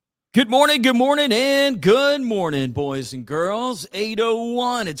good morning, and good morning, boys and girls.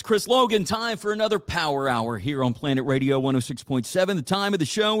 8:01. It's Chris Logan. Time for another Power Hour here on Planet Radio 106.7. The time of the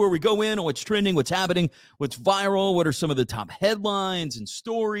show where we go in on what's trending, what's happening, what's viral, what are some of the top headlines and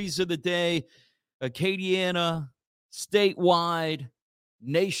stories of the day. Acadiana, statewide,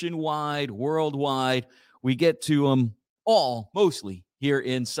 nationwide, worldwide. We get to them all, mostly, here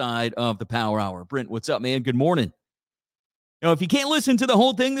inside of the Power Hour. Brent, what's up, man? Good morning. If you can't listen to the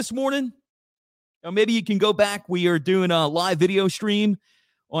whole thing this morning, maybe you can go back. We are doing a live video stream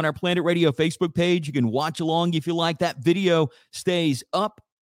on our Planet Radio Facebook page. You can watch along if you like. That video stays up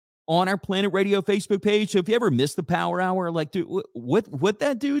on our Planet Radio Facebook page. So if you ever miss the Power Hour, like, dude, what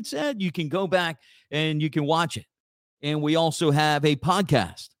that dude said, you can go back and you can watch it. And we also have a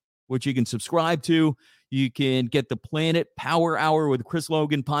podcast, which you can subscribe to. You can get the Planet Power Hour with Chris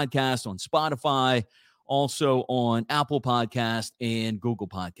Logan podcast on Spotify, also on Apple Podcast and Google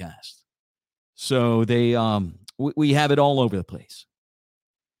Podcast. So we have it all over the place.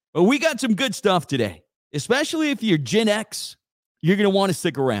 But we got some good stuff today, especially if you're Gen X. You're going to want to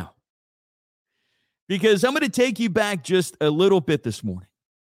stick around because I'm going to take you back just a little bit this morning.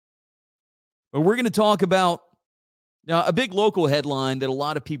 But we're going to talk about a big local headline that a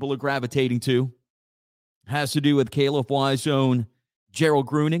lot of people are gravitating to. It has to do with KLFY's own Gerald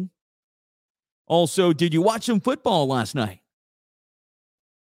Greuning. Also, did you watch some football last night?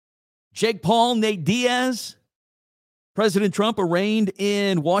 Jake Paul, Nate Diaz, President Trump arraigned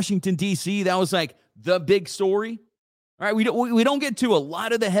in Washington, D.C. That was like the big story. All right, we don't get to a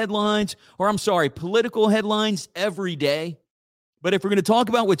lot of the headlines, political headlines every day. But if we're going to talk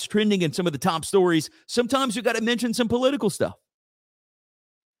about what's trending in some of the top stories, sometimes you got to mention some political stuff.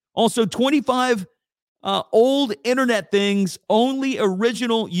 Also, 25 old internet things only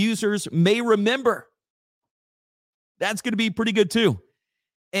original users may remember. That's going to be pretty good too.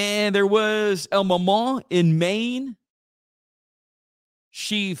 And there was a Maw Maw in Maine.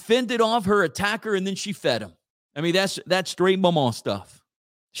 She fended off her attacker and then she fed him. I mean, that's straight Maw Maw stuff.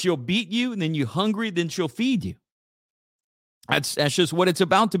 She'll beat you and then you're hungry, then she'll feed you. That's just what it's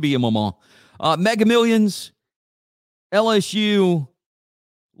about to be a Maw Maw. Mega Millions, LSU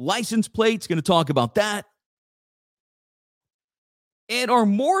license plates, going to talk about that. And are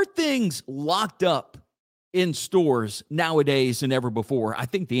more things locked up in stores nowadays than ever before? I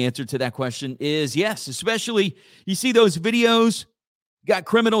think the answer to that question is yes, especially you see those videos, got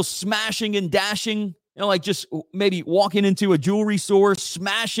criminals smashing and dashing, like just maybe walking into a jewelry store,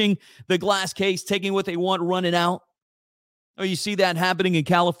 smashing the glass case, taking what they want, running out. Oh, you see that happening in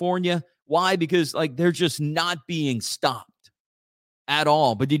California. Why? Because they're just not being stopped at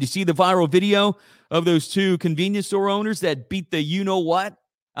all. But did you see the viral video of those two convenience store owners that beat the you-know-what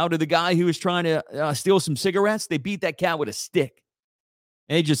out of the guy who was trying to steal some cigarettes? They beat that cat with a stick.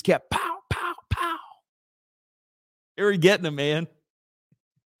 And they just kept pow, pow, pow. They were getting them, man.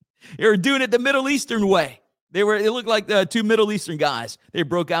 They were doing it the Middle Eastern way. It looked like two Middle Eastern guys. They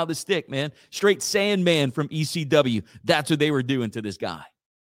broke out the stick, man. Straight Sandman from ECW. That's what they were doing to this guy.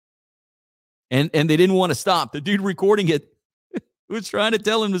 And they didn't want to stop. The dude recording it was trying to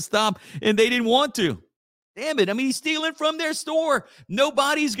tell him to stop, and they didn't want to. Damn it. I mean, he's stealing from their store.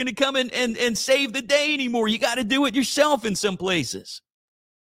 Nobody's going to come in and save the day anymore. You got to do it yourself in some places.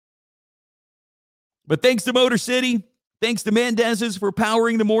 But thanks to Motor City, thanks to Mendez's for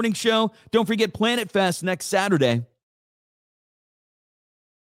powering the morning show. Don't forget Planet Fest next Saturday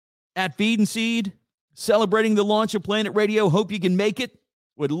at Feed and Seed, celebrating the launch of Planet Radio. Hope you can make it.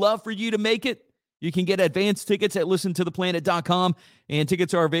 Would love for you to make it. You can get advance tickets at listentotheplanet.com, and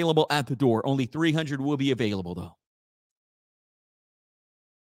tickets are available at the door. Only 300 will be available, though.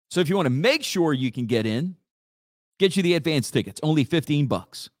 So if you want to make sure you can get in, get you the advance tickets. Only $15. Going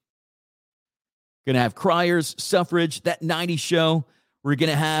to have Criers, Suffrage, That 90s Show. We're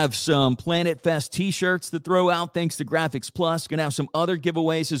going to have some Planet Fest t-shirts to throw out thanks to Graphics Plus. Going to have some other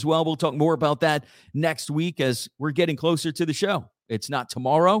giveaways as well. We'll talk more about that next week as we're getting closer to the show. It's not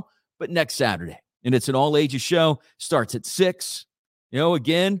tomorrow, but next Saturday. And it's an all-ages show. Starts at 6.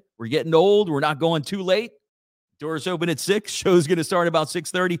 Again, we're getting old. We're not going too late. Doors open at 6. Show's going to start about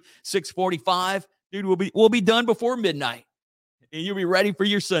 6:30, 6:45. Dude, we'll be done before midnight. And you'll be ready for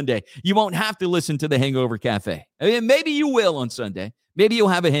your Sunday. You won't have to listen to the Hangover Cafe. I mean, maybe you will on Sunday. Maybe you'll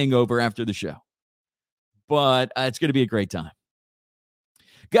have a hangover after the show. But it's going to be a great time.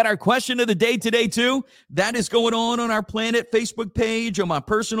 Got our question of the day today, too. That is going on our Planet Facebook page, on my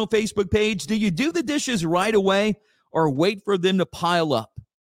personal Facebook page. Do you do the dishes right away or wait for them to pile up?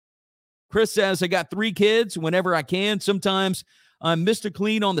 Chris says, I got 3 kids whenever I can. Sometimes I'm Mr.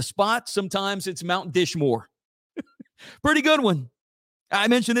 Clean on the spot. Sometimes it's Mount Dishmore. Pretty good one. I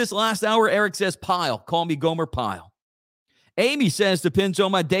mentioned this last hour. Eric says, Pile. Call me Gomer Pile. Amy says, depends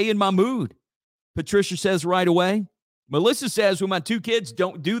on my day and my mood. Patricia says, right away. Melissa says, when my 2 kids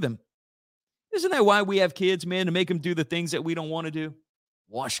don't do them. Isn't that why we have kids, man, to make them do the things that we don't want to do?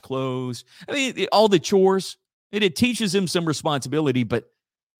 Wash clothes. I mean, all the chores. It teaches them some responsibility. But,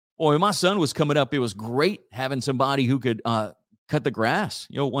 boy, when my son was coming up, it was great having somebody who could cut the grass,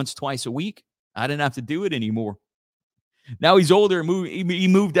 once, twice a week. I didn't have to do it anymore. Now he's older. He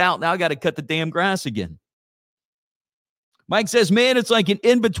moved out. Now I got to cut the damn grass again. Mike says, man, it's like an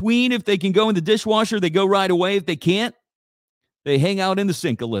in-between. If they can go in the dishwasher, they go right away. If they can't, they hang out in the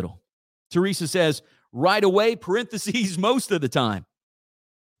sink a little. Teresa says, right away, parentheses, most of the time.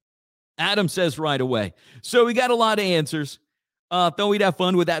 Adam says right away. So we got a lot of answers. Thought we'd have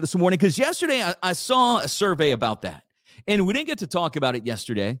fun with that this morning because yesterday I saw a survey about that. And we didn't get to talk about it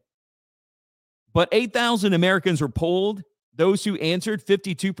yesterday. But 8,000 Americans were polled. Those who answered,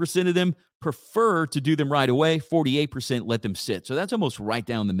 52% of them prefer to do them right away. 48% let them sit. So that's almost right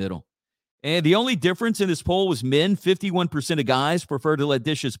down the middle. And the only difference in this poll was men. 51% of guys prefer to let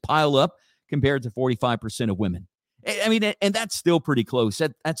dishes pile up compared to 45% of women. I mean, and that's still pretty close.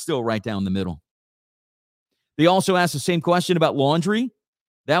 That's still right down the middle. They also asked the same question about laundry.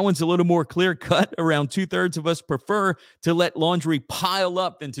 That one's a little more clear-cut. Around 2/3 of us prefer to let laundry pile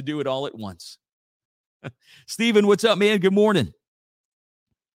up than to do it all at once. Steven, what's up, man? Good morning.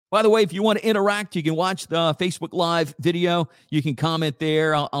 By the way, if you want to interact, you can watch the Facebook Live video. You can comment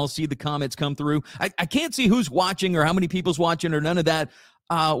there. I'll see the comments come through. I can't see who's watching or how many people's watching or none of that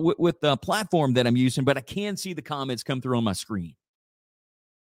with the platform that I'm using, but I can see the comments come through on my screen.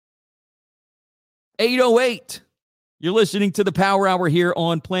 8:08. You're listening to the Power Hour here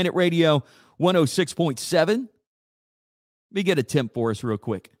on Planet Radio 106.7. Let me get a temp for us real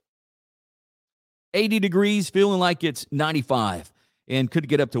quick. 80 degrees, feeling like it's 95, and could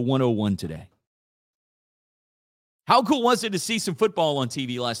get up to 101 today. How cool was it to see some football on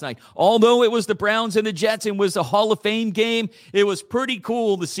TV last night? Although it was the Browns and the Jets and was a Hall of Fame game, it was pretty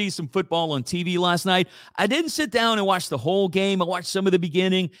cool to see some football on TV last night. I didn't sit down and watch the whole game. I watched some of the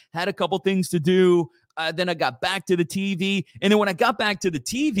beginning, had a couple things to do. Then I got back to the TV. And then when I got back to the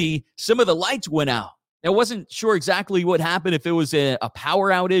TV, some of the lights went out. I wasn't sure exactly what happened, if it was a power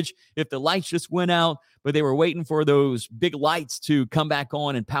outage, if the lights just went out, but they were waiting for those big lights to come back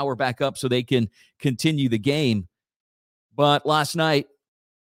on and power back up so they can continue the game. But last night,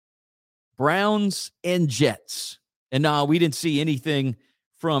 Browns and Jets. And no, we didn't see anything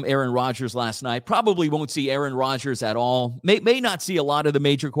from Aaron Rodgers last night. Probably won't see Aaron Rodgers at all. May not see a lot of the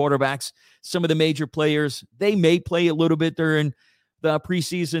major quarterbacks. Some of the major players, they may play a little bit during the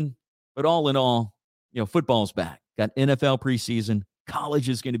preseason. But all in all, football's back. Got NFL preseason. College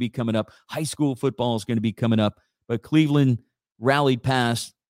is going to be coming up. High school football is going to be coming up. But Cleveland rallied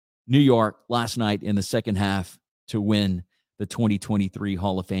past New York last night in the second half to win the 2023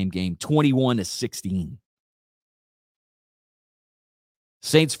 Hall of Fame game, 21-16.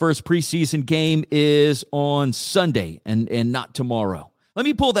 Saints' first preseason game is on Sunday and not tomorrow. Let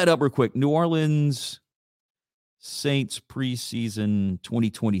me pull that up real quick. New Orleans Saints preseason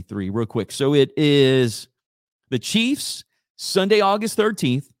 2023 real quick. So it is the Chiefs Sunday, August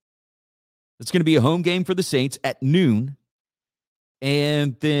 13th. It's going to be a home game for the Saints at noon.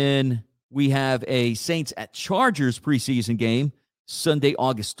 And then we have a Saints at Chargers preseason game Sunday,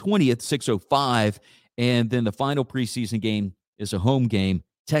 August 20th, 6:05. And then the final preseason game is a home game,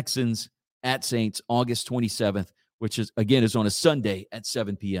 Texans at Saints, August 27th, which is on a Sunday at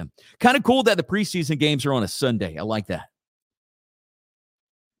 7 p.m. Kind of cool that the preseason games are on a Sunday. I like that.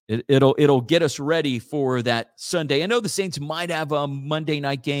 It'll get us ready for that Sunday. I know the Saints might have a Monday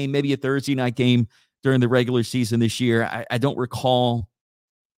night game, maybe a Thursday night game during the regular season this year. I don't recall.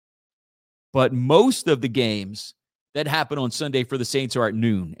 But most of the games that happen on Sunday for the Saints are at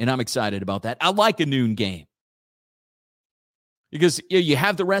noon, and I'm excited about that. I like a noon game because you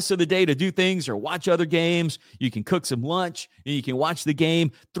have the rest of the day to do things or watch other games. You can cook some lunch, and you can watch the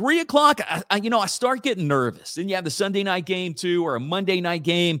game. 3 o'clock, I start getting nervous. Then you have the Sunday night game too, or a Monday night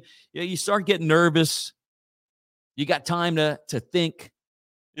game. You start getting nervous. You got time to think,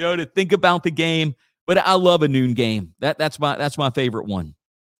 to think about the game. But I love a noon game. That's my favorite one.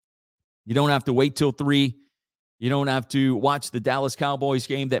 You don't have to wait till 3. You don't have to watch the Dallas Cowboys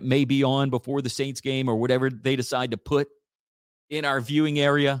game that may be on before the Saints game or whatever they decide to put in our viewing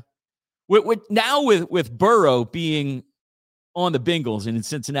area. Now with Burrow being on the Bengals and in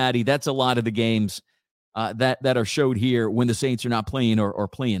Cincinnati, that's a lot of the games that are showed here when the Saints are not playing or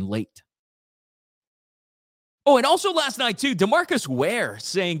playing late. Oh, and also last night, too, DeMarcus Ware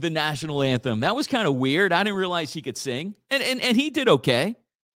sang the national anthem. That was kind of weird. I didn't realize he could sing. And he did okay.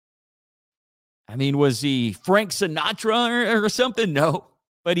 I mean, was he Frank Sinatra or something? No.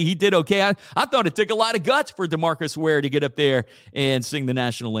 But he did okay. I thought it took a lot of guts for DeMarcus Ware to get up there and sing the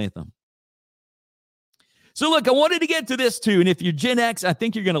national anthem. So, look, I wanted to get to this, too. And if you're Gen X, I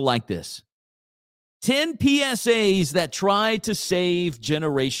think you're going to like this. 10 PSAs that try to save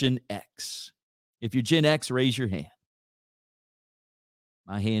Generation X. If you're Gen X, raise your hand.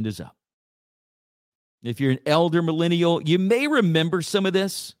 My hand is up. If you're an elder millennial, you may remember some of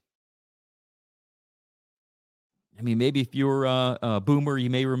this. I mean, maybe if you're a boomer, you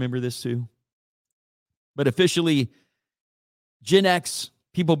may remember this too. But officially, Gen X,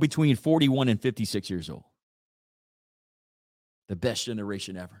 people between 41 and 56 years old. The best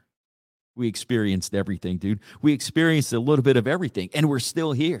generation ever. We experienced everything, dude. We experienced a little bit of everything, and we're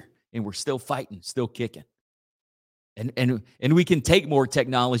still here, and we're still fighting, still kicking. And we can take more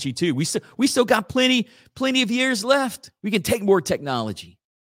technology too. We still got plenty of years left. We can take more technology.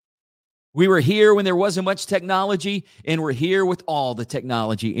 We were here when there wasn't much technology, and we're here with all the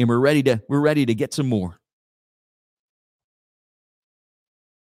technology, and we're ready to get some more.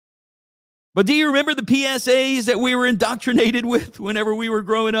 But do you remember the PSAs that we were indoctrinated with whenever we were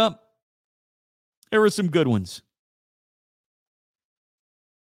growing up? There were some good ones.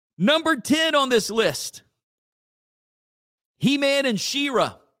 Number 10 on this list. He-Man and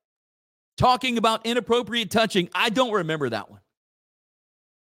She-Ra talking about inappropriate touching. I don't remember that one.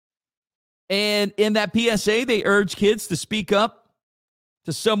 And in that PSA, they urge kids to speak up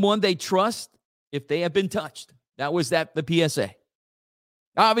to someone they trust if they have been touched. That was the PSA.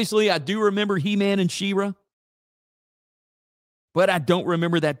 Obviously, I do remember He-Man and She-Ra, but I don't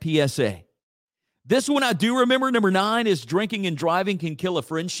remember that PSA. This one I do remember, number 9, is drinking and driving can kill a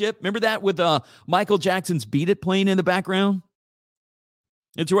friendship. Remember that with Michael Jackson's Beat It playing in the background?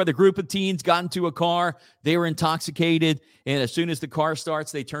 It's where the group of teens got into a car. They were intoxicated, and as soon as the car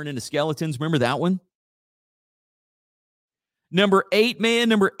starts, they turn into skeletons. Remember that one? Number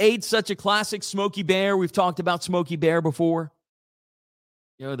 8, such a classic, Smokey Bear. We've talked about Smokey Bear before.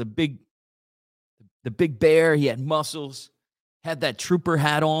 You know, the big bear, he had muscles, had that trooper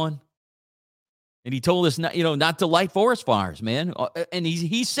hat on. And he told us not to light forest fires, man. And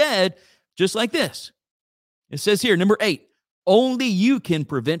he said, just like this. It says here, number 8, only you can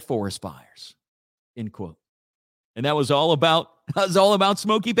prevent forest fires, end quote. And that was all about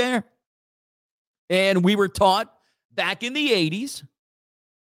Smokey Bear. And we were taught back in the 80s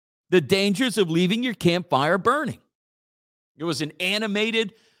the dangers of leaving your campfire burning. It was an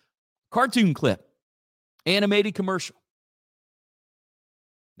animated cartoon clip, animated commercial.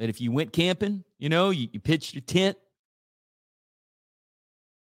 That if you went camping, you pitched your tent,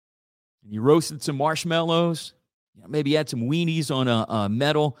 and you roasted some marshmallows, maybe you had some weenies on a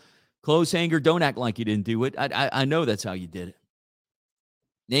metal clothes hanger. Don't act like you didn't do it. I know that's how you did it.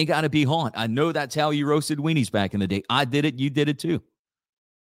 It ain't got to be haunt. I know that's how you roasted weenies back in the day. I did it. You did it too.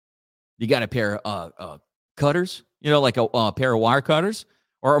 You got a pair of cutters, like a pair of wire cutters,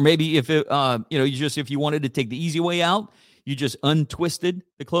 or maybe if if you wanted to take the easy way out, you just untwisted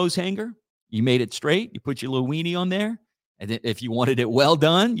the clothes hanger. You made it straight. You put your little weenie on there. And then if you wanted it well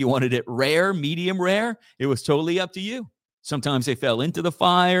done, you wanted it rare, medium rare, it was totally up to you. Sometimes they fell into the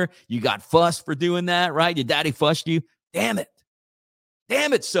fire. You got fussed for doing that, right? Your daddy fussed you. Damn it.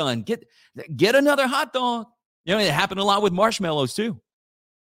 Damn it, son. Get another hot dog. It happened a lot with marshmallows too.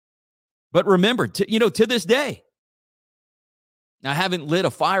 But remember, to this day, I haven't lit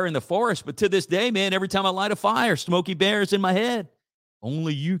a fire in the forest, but to this day, man, every time I light a fire, Smokey Bear is in my head.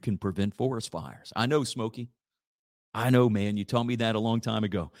 Only you can prevent forest fires. I know, Smokey. I know, man. You told me that a long time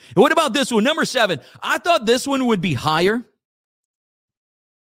ago. And what about this one? Number 7. I thought this one would be higher.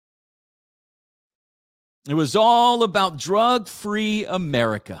 It was all about drug-free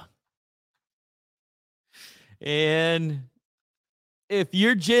America. And if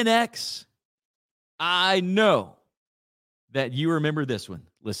you're Gen X, I know that you remember this one.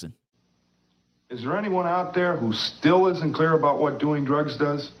 Listen. Is there anyone out there who still isn't clear about what doing drugs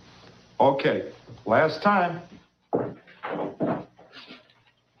does? Okay, last time.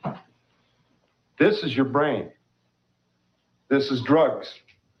 This is your brain. This is drugs.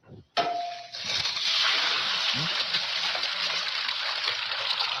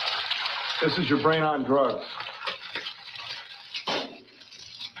 This is your brain on drugs.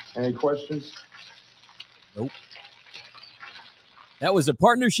 Any questions? Nope. That was a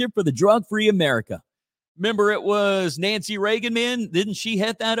partnership for the drug-free America. Remember, it was Nancy Reagan, man? Didn't she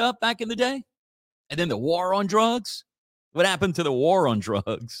head that up back in the day? And then the war on drugs? What happened to the war on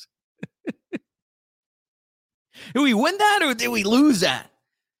drugs? Did we win that or did we lose that?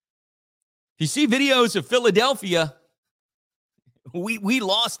 If you see videos of Philadelphia, we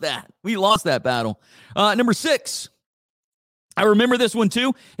lost that. We lost that battle. Number 6. I remember this one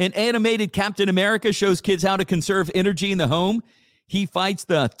too. An animated Captain America shows kids how to conserve energy in the home. He fights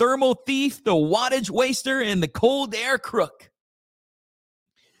the thermal thief, the wattage waster, and the cold air crook.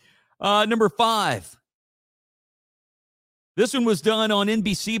 Number 5. This one was done on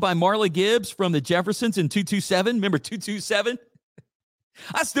NBC by Marla Gibbs from the Jeffersons in 227. Remember 227?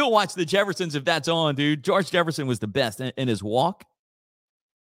 I still watch the Jeffersons if that's on, dude. George Jefferson was the best in his walk.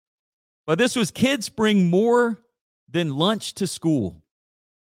 But this was kids bring more than lunch to school.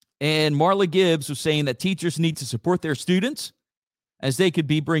 And Marla Gibbs was saying that teachers need to support their students as they could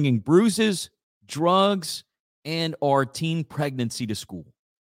be bringing bruises, drugs, and or teen pregnancy to school.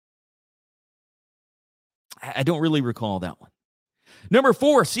 I don't really recall that one. Number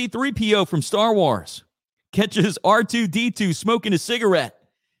 4, C-3PO from Star Wars catches R2-D2 smoking a cigarette.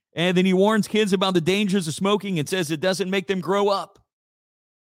 And then he warns kids about the dangers of smoking and says it doesn't make them grow up.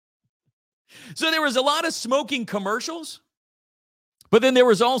 So there was a lot of smoking commercials, but then there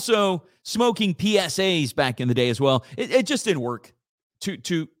was also smoking PSAs back in the day as well. It just didn't work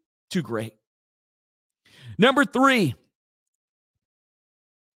too great. Number 3,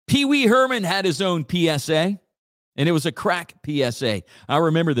 Pee Wee Herman had his own PSA, and it was a crack PSA. I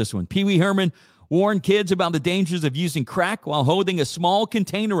remember this one. Pee Wee Herman warned kids about the dangers of using crack while holding a small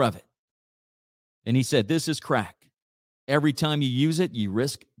container of it. And he said, this is crack. Every time you use it, you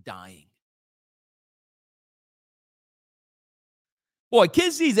risk dying. Boy,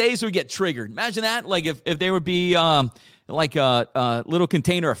 kids these days would get triggered. Imagine that, like if there would be like a little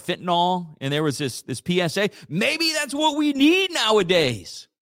container of fentanyl and there was this PSA. Maybe that's what we need nowadays.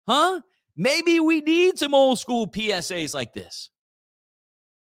 Huh? Maybe we need some old school PSAs like this.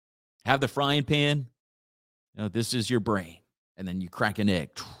 Have the frying pan. You know, this is your brain. And then you crack an egg.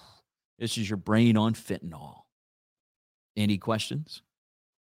 This is your brain on fentanyl. Any questions?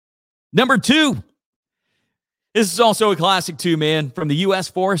 Number 2. This is also a classic too, man. From the U.S.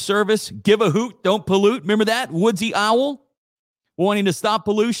 Forest Service. Give a hoot, don't pollute. Remember that? Woodsy Owl wanting to stop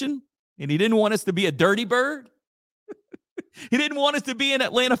pollution. And he didn't want us to be a dirty bird. He didn't want us to be an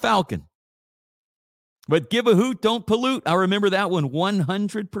Atlanta Falcon. But give a hoot, don't pollute. I remember that one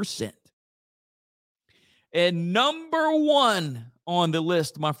 100%. And number 1 on the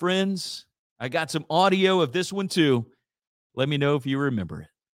list, my friends, I got some audio of this one too. Let me know if you remember it.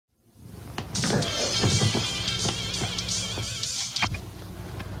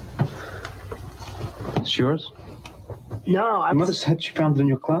 It's yours? No, Your mother said she found it in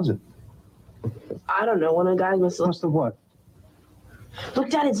your closet. I don't know. One of the guys must have... Must have what? Look,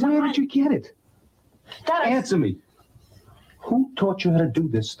 Dad, it's Where not... did you get it? Dad, Answer me. Who taught you how to do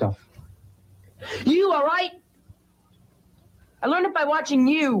this stuff? You, all right? I learned it by watching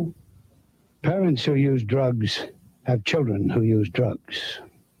you. Parents who use drugs have children who use drugs.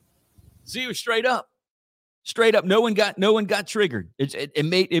 See, it was straight up. Straight up. No one got triggered.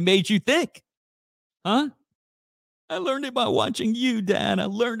 It made you think. Huh? I learned it by watching you, Dad. I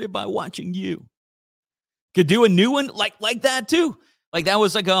learned it by watching you. Could do a new one like that too. Like that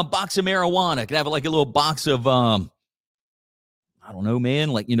was like a box of marijuana. Could have like a little box of I don't know, man.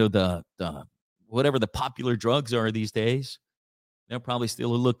 Like, you know, the whatever the popular drugs are these days. They'll probably steal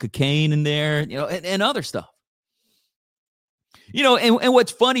a little cocaine in there, you know, and other stuff. You know, and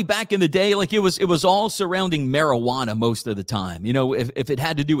what's funny, back in the day, like it was all surrounding marijuana most of the time. You know, if it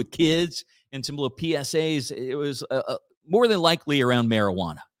had to do with kids and some little PSAs, it was more than likely around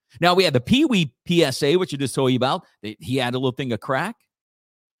marijuana. Now, we had the Pee Wee PSA, which I just told you about. He had a little thing of crack.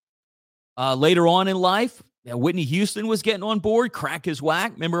 Later on in life, Whitney Houston was getting on board. Crack is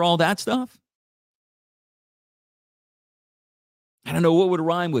whack. Remember all that stuff? I don't know what would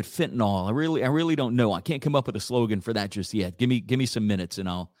rhyme with fentanyl. I really don't know. I can't come up with a slogan for that just yet. Give me some minutes and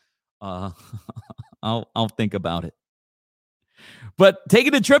I'll think about it. But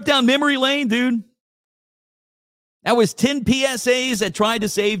taking a trip down memory lane, dude. That was 10 PSAs that tried to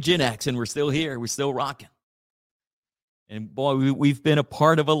save Gen X, and we're still here. We're still rocking. And boy, we've been a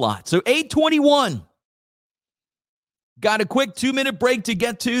part of a lot. So 8:21. Got a quick 2-minute break to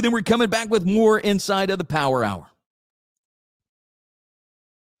get to. Then we're coming back with more inside of the Power Hour.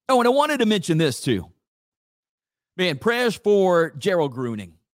 Oh, and I wanted to mention this too. Man, prayers for Gerald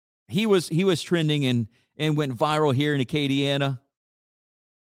Greuning. He was trending and went viral here in Acadiana.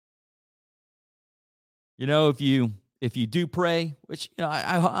 You know, if you do pray, which you know,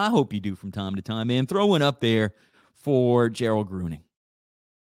 I hope you do from time to time, man, throw one up there for Gerald Greuning.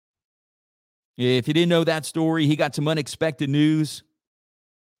 If you didn't know that story, he got some unexpected news.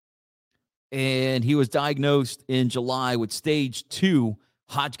 and he was diagnosed in July with stage 2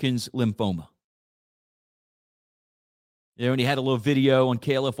 Hodgkin's lymphoma. And he had a little video on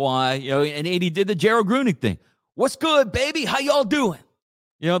KLFY, and he did the Gerald Greuning thing. What's good, baby? How y'all doing?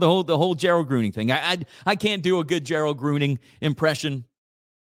 The whole Gerald Greuning thing. I can't do a good Gerald Greuning impression,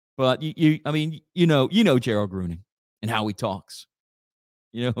 but you know Gerald Greuning and how he talks.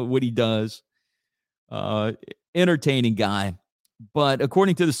 What he does. Entertaining guy. But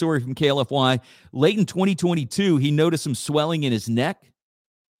according to the story from KLFY, late in 2022, he noticed some swelling in his neck.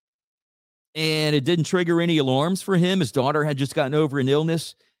 And it didn't trigger any alarms for him. His daughter had just gotten over an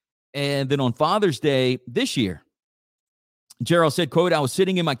illness. And then on Father's Day this year, Gerald said, quote, I was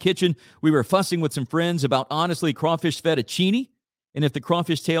sitting in my kitchen. We were fussing with some friends about, honestly, crawfish fettuccine and if the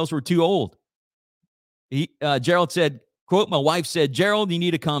crawfish tails were too old. Gerald said, quote, my wife said, Gerald, you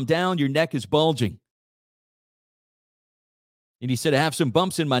need to calm down. Your neck is bulging. And he said, I have some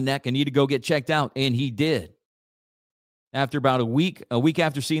bumps in my neck. I need to go get checked out. And he did. After about a week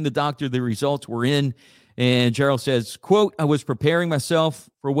after seeing the doctor, the results were in. And Gerald says, quote, I was preparing myself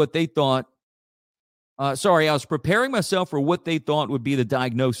for what they thought. I was preparing myself for what they thought would be the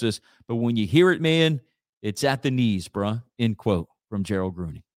diagnosis. But when you hear it, man, it's at the knees, bruh, end quote, from Gerald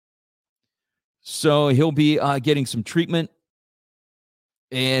Greuning. So he'll be getting some treatment.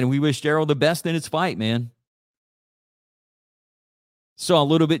 And we wish Gerald the best in his fight, man. Saw a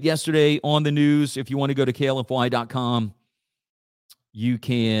little bit yesterday on the news. If you want to go to klfy.com, you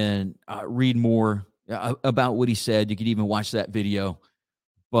can read more about what he said. You can even watch that video.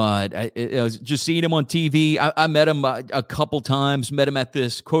 But I was just seeing him on TV. I met him a couple times, met him at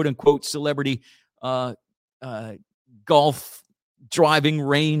this quote-unquote celebrity golf driving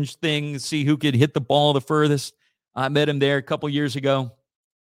range thing, see who could hit the ball the furthest. I met him there a couple years ago,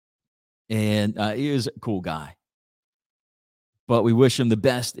 and he is a cool guy. But we wish him the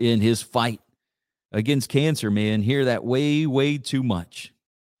best in his fight against cancer, man. Hear that way, way too much.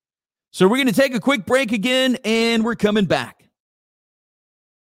 So we're going to take a quick break again, and we're coming back.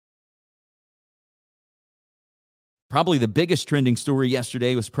 Probably the biggest trending story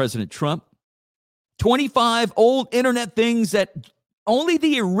yesterday was President Trump. 25 old internet things that only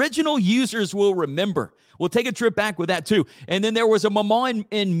the original users will remember. We'll take a trip back with that, too. And then there was a Maw Maw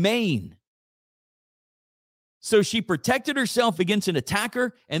in Maine. So she protected herself against an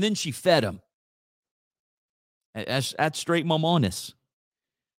attacker, and then she fed him. That's straight Maw Mawness.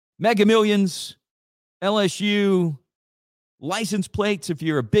 Mega Millions, LSU, license plates. If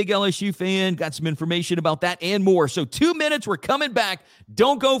you're a big LSU fan, got some information about that and more. So 2 minutes, we're coming back.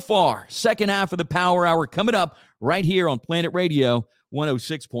 Don't go far. Second half of the Power Hour coming up right here on Planet Radio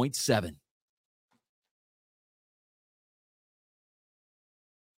 106.7.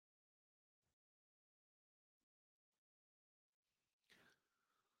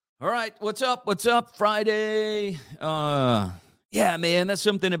 All right, what's up? What's up? Friday. Yeah, man, that's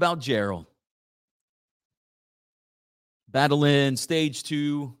something about Gerald. Battling stage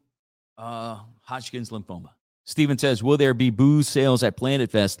 2 Hodgkin's lymphoma. Steven says, will there be booze sales at Planet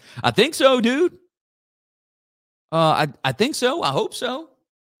Fest? I think so, dude. I think so. I hope so.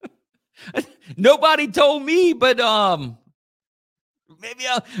 Nobody told me, but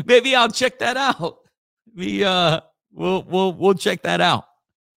maybe I'll check that out. We'll check that out.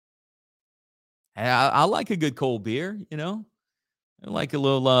 I like a good cold beer, I like a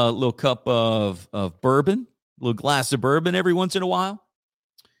little cup of bourbon, a little glass of bourbon every once in a while.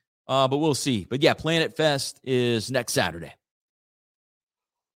 But we'll see. But yeah, Planet Fest is next Saturday.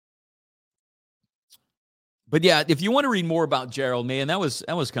 But yeah, if you want to read more about Gerald, man, that was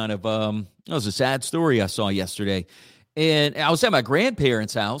kind of that was a sad story I saw yesterday. And I was at my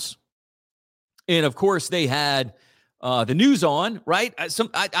grandparents' house, and of course they had the news on, right?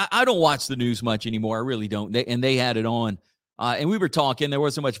 I don't watch the news much anymore. I really don't. They had it on. And we were talking. There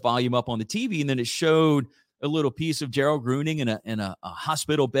wasn't much volume up on the TV. And then it showed a little piece of Gerald Greuning in a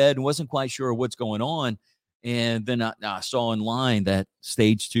hospital bed and wasn't quite sure what's going on. And then I saw online that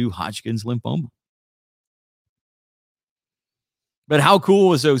stage 2 Hodgkin's lymphoma. But how cool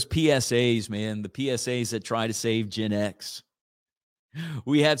was those PSAs, man? The PSAs that try to save Gen X.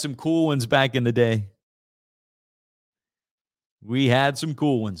 We had some cool ones back in the day. We had some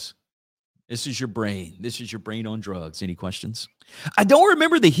cool ones. This is your brain. This is your brain on drugs. Any questions? I don't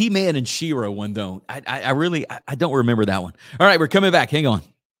remember the He-Man and She-Ra one, though. I really don't remember that one. All right, we're coming back. Hang on.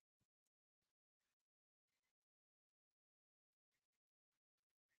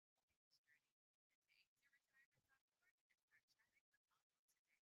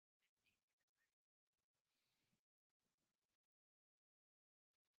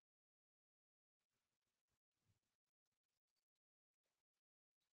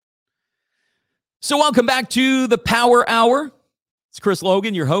 So welcome back to the Power Hour. It's Chris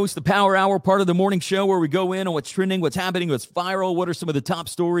Logan, your host, the Power Hour, part of the morning show where we go in on what's trending, what's happening, what's viral, what are some of the top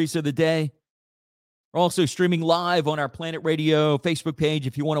stories of the day. We're also streaming live on our Planet Radio Facebook page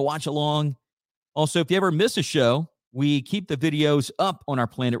if you want to watch along. Also, if you ever miss a show, we keep the videos up on our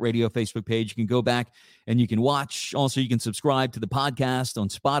Planet Radio Facebook page. You can go back and you can watch. Also, you can subscribe to the podcast on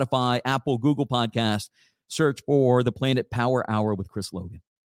Spotify, Apple, Google Podcast. Search for the Planet Power Hour with Chris Logan.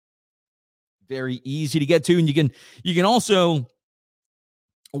 Very easy to get to, and you can also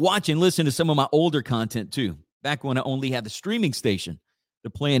watch and listen to some of my older content too. Back when I only had the streaming station, the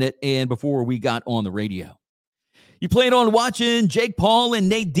Planet, and before we got on the radio. You plan on watching Jake Paul and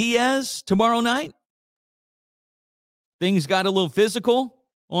Nate Diaz tomorrow night? Things got a little physical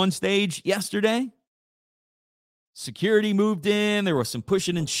on stage yesterday. Security moved in. There was some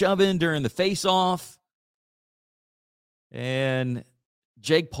pushing and shoving during the face-off. And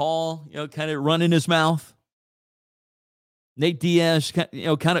Jake Paul, kind of running his mouth. Nate Diaz,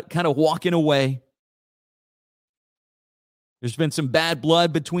 kind of walking away. There's been some bad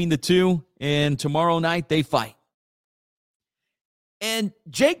blood between the two, and tomorrow night they fight. And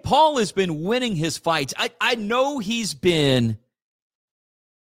Jake Paul has been winning his fights. I know he's been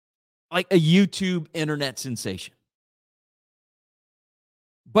like a YouTube internet sensation.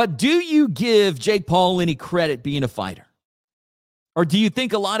 But do you give Jake Paul any credit being a fighter? Or do you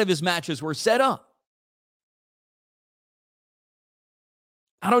think a lot of his matches were set up?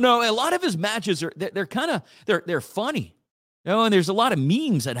 I don't know. A lot of his matches they're funny. And there's a lot of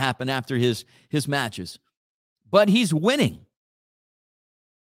memes that happen after his matches. But he's winning.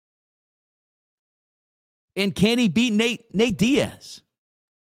 And can he beat Nate Diaz?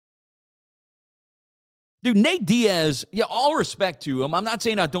 Dude, Nate Diaz, all respect to him. I'm not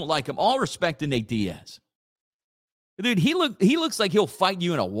saying I don't like him. All respect to Nate Diaz. Dude, he looks like he'll fight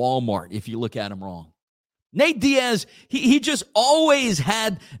you in a Walmart if you look at him wrong. Nate Diaz, he just always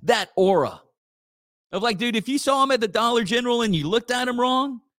had that aura of like, dude, if you saw him at the Dollar General and you looked at him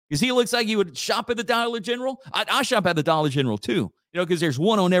wrong, because he looks like he would shop at the Dollar General. I shop at the Dollar General too, because there's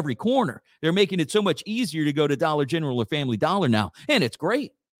one on every corner. They're making it so much easier to go to Dollar General or Family Dollar now, and it's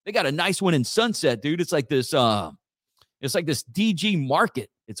great. They got a nice one in Sunset, dude. It's like this DG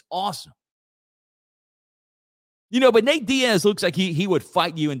Market. It's awesome. But Nate Diaz looks like he would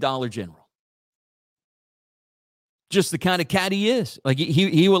fight you in Dollar General. Just the kind of cat he is. Like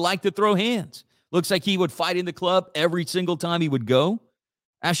he would like to throw hands. Looks like he would fight in the club every single time he would go.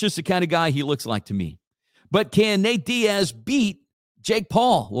 That's just the kind of guy he looks like to me. But can Nate Diaz beat Jake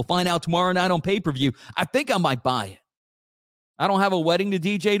Paul? We'll find out tomorrow night on pay-per-view. I think I might buy it. I don't have a wedding to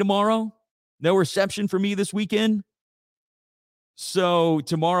DJ tomorrow. No reception for me this weekend. So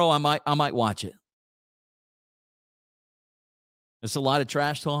tomorrow I might watch it. It's a lot of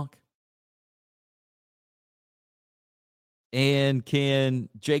trash talk. And can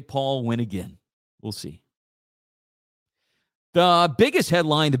Jake Paul win again? We'll see. The biggest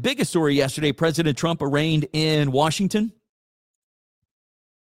headline, the biggest story yesterday, President Trump arraigned in Washington.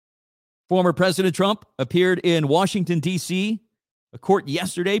 Former President Trump appeared in Washington, D.C., a court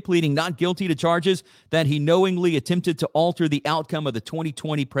yesterday pleading not guilty to charges that he knowingly attempted to alter the outcome of the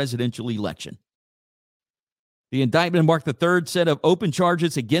 2020 presidential election. The indictment marked the third set of open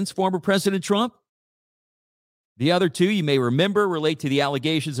charges against former President Trump. The other two, you may remember, relate to the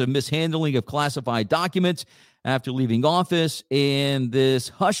allegations of mishandling of classified documents after leaving office and this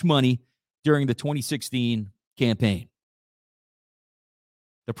hush money during the 2016 campaign.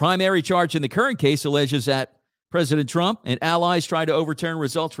 The primary charge in the current case alleges that President Trump and allies tried to overturn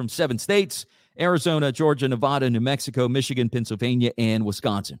results from 7 states: Arizona, Georgia, Nevada, New Mexico, Michigan, Pennsylvania, and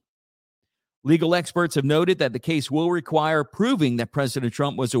Wisconsin. Legal experts have noted that the case will require proving that President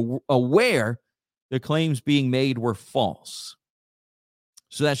Trump was aware the claims being made were false.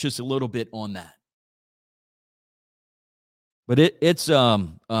 So that's just a little bit on that. But it's a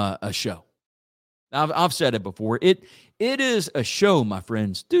show. I've said it before. It is a show, my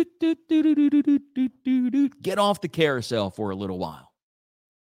friends. Get off the carousel for a little while.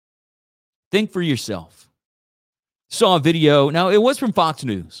 Think for yourself. Saw a video. Now, it was from Fox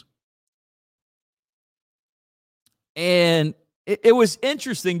News. And it was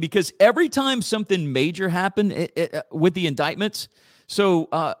interesting because every time something major happened with the indictments, so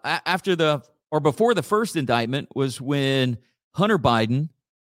before the first indictment was when Hunter Biden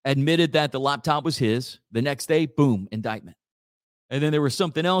admitted that the laptop was his. The next day, boom, indictment. And then there was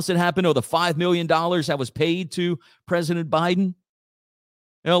something else that happened. The $5 million that was paid to President Biden,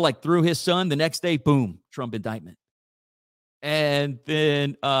 like through his son. The next day, boom, Trump indictment. And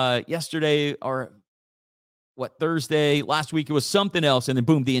then yesterday, or Thursday, last week, it was something else. And then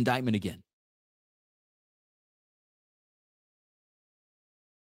boom, the indictment again.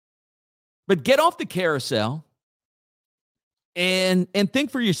 But get off the carousel and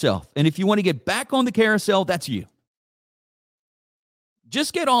think for yourself. And if you want to get back on the carousel, that's you.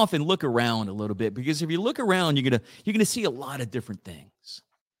 Just get off and look around a little bit, because if you look around, you're gonna see a lot of different things.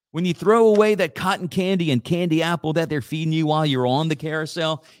 When you throw away that cotton candy and candy apple that they're feeding you while you're on the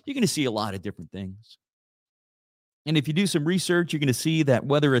carousel, you're gonna see a lot of different things. And if you do some research, you're gonna see that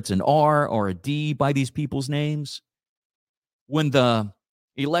whether it's an R or a D by these people's names, when the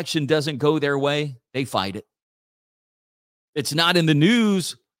election doesn't go their way, they fight it. It's not in the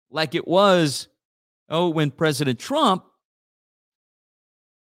news like it was, when President Trump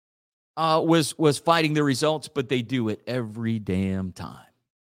was fighting the results, but they do it every damn time.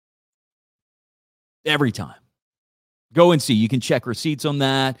 Every time. Go and see. You can check receipts on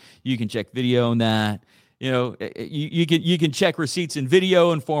that. You can check video on that. You can check receipts and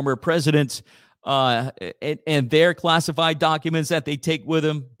video and former presidents and their classified documents that they take with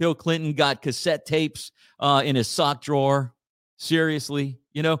them. Bill Clinton got cassette tapes in his sock drawer. Seriously,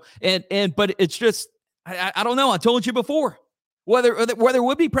 but it's just, I don't know. I told you before, whether it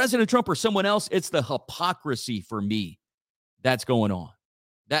would be President Trump or someone else, it's the hypocrisy for me that's going on.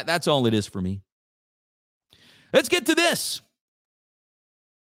 That's all it is for me. Let's get to this.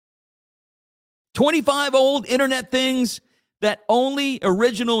 25 old internet things that only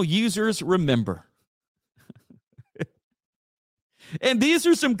original users remember. And these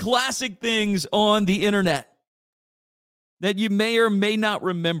are some classic things on the internet that you may or may not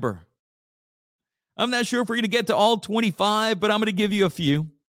remember. I'm not sure if we're going to get to all 25, but I'm going to give you a few,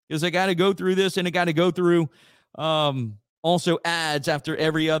 because I got to go through this, and I got to go through also ads after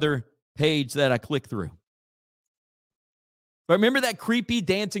every other page that I click through. But remember that creepy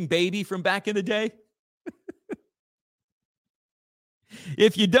dancing baby from back in the day?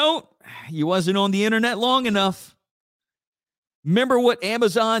 If you don't, you wasn't on the internet long enough. Remember what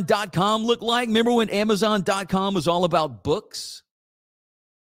Amazon.com looked like? Remember when Amazon.com was all about books?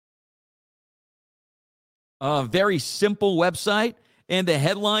 A very simple website. And the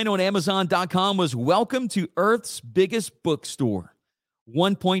headline on Amazon.com was, "Welcome to Earth's biggest bookstore.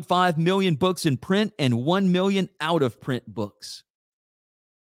 1.5 million books in print and 1 million out-of-print books."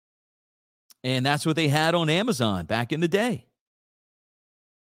 And that's what they had on Amazon back in the day.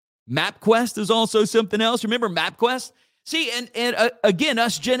 MapQuest is also something else. Remember MapQuest? See, and again,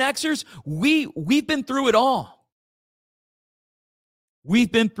 us Gen Xers, we've been through it all.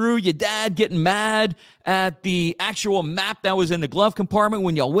 We've been through your dad getting mad at the actual map that was in the glove compartment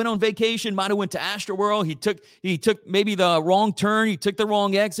when y'all went on vacation. Might have went to Astroworld. He took maybe the wrong turn. He took the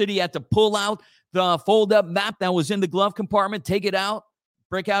wrong exit. He had to pull out the fold-up map that was in the glove compartment, take it out,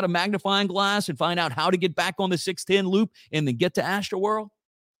 break out a magnifying glass, and find out how to get back on the 610 loop and then get to Astroworld.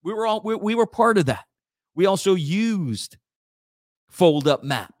 We were part of that. We also used fold-up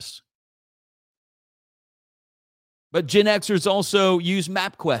maps. But Gen Xers also use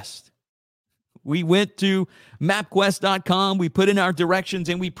MapQuest. We went to MapQuest.com, we put in our directions,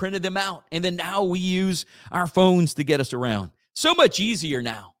 and we printed them out. And then now we use our phones to get us around. So much easier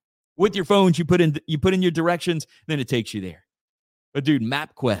now. With your phones, you put in your directions, then it takes you there. But dude,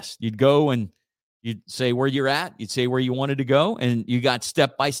 MapQuest, you'd go and you'd say where you're at, you'd say where you wanted to go, and you got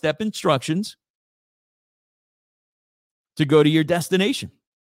step-by-step instructions to go to your destination.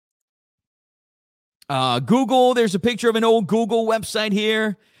 Google, there's a picture of an old Google website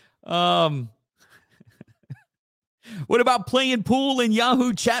here. What about playing pool in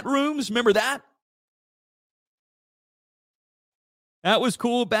Yahoo chat rooms? Remember that? That was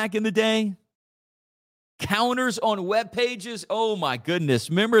cool back in the day. Counters on web pages. Oh my goodness.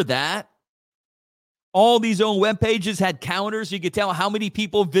 Remember that? All these old web pages had counters. You could tell how many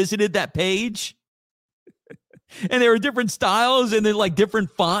people visited that page. And there were different styles and then like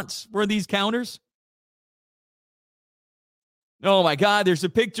different fonts for these counters. Oh my God, there's a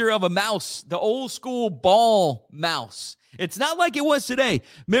picture of a mouse, the old school ball mouse. It's not like it was today.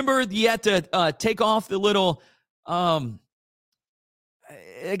 Remember, you had to take off the little, I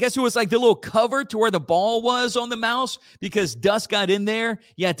guess it was like the little cover to where the ball was on the mouse because dust got in there.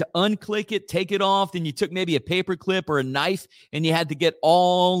 You had to unclick it, take it off. Then you took maybe a paper clip or a knife and you had to get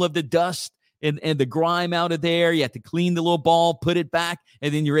all of the dust and the grime out of there. You had to clean the little ball, put it back,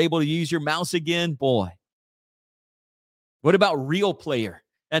 and then you're able to use your mouse again. Boy. What about Real Player?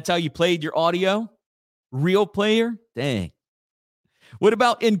 That's how you played your audio? Real Player? Dang. What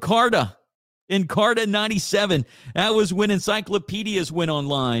about Encarta? Encarta 97. That was when encyclopedias went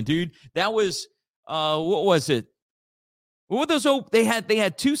online, dude. That was, what was it? What were those? Oh, they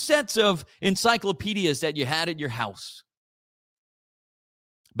had two sets of encyclopedias that you had at your house.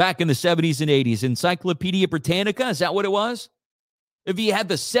 Back in the 70s and 80s. Encyclopedia Britannica, is that what it was? If you had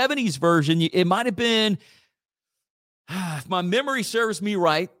the 70s version, it might have been, if my memory serves me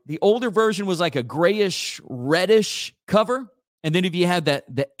right, the older version was like a grayish, reddish cover. And then if you had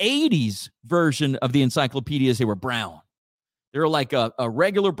the 80s version of the encyclopedias, they were brown. They were like a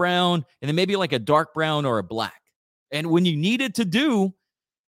regular brown and then maybe like a dark brown or a black. And when you needed to do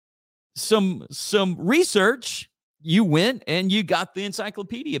some research, you went and you got the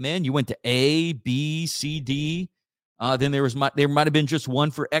encyclopedia, man. You went to A, B, C, D. Then there might have been just one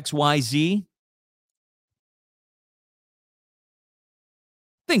for X, Y, Z.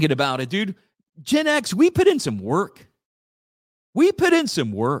 Thinking about it, dude. Gen X, we put in some work. What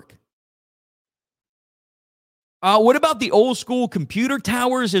about the old school computer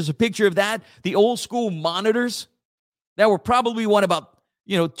towers? There's a picture of that. The old school monitors that were probably about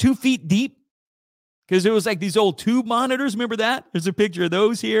 2 feet deep, because it was like these old tube monitors. Remember that? There's a picture of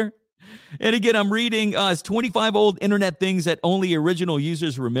those here. And again, I'm reading it's 25 old internet things that only original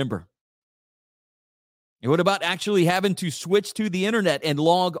users remember. And what about actually having to switch to the internet and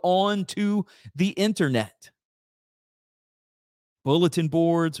log on to the internet? Bulletin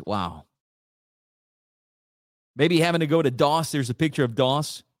boards. Wow. Maybe having to go to DOS. There's a picture of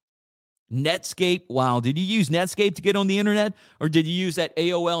DOS. Netscape. Wow. Did you use Netscape to get on the internet? Or did you use that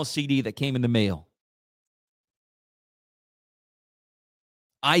AOL CD that came in the mail?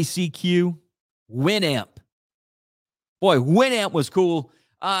 ICQ. Winamp. Boy, Winamp was cool.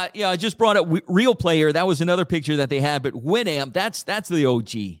 I just brought up Real Player. That was another picture that they had. But Winamp, that's the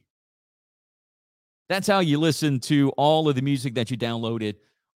OG. That's how you listen to all of the music that you downloaded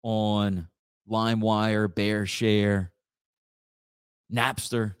on LimeWire, BearShare,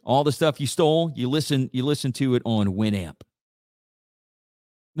 Napster, all the stuff you stole. You listen to it on Winamp.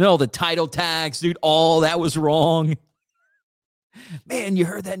 No, the title tags, dude. All that was wrong. Man, you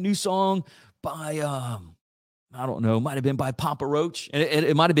heard that new song by I don't know, might have been by Papa Roach, and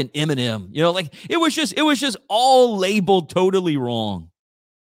it might have been Eminem. It was just all labeled totally wrong.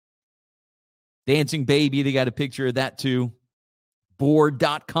 Dancing Baby, they got a picture of that too.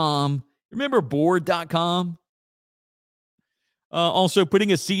 Board.com. Remember Board.com? Also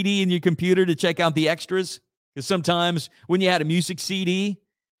putting a CD in your computer to check out the extras, because sometimes when you had a music CD,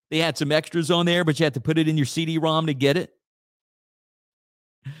 they had some extras on there, but you had to put it in your CD-ROM to get it.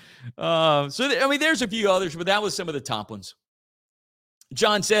 There's a few others, but that was some of the top ones.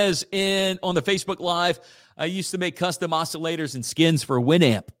 John says on the Facebook Live, I used to make custom oscillators and skins for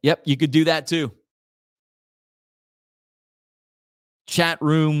Winamp. Yep, you could do that too. Chat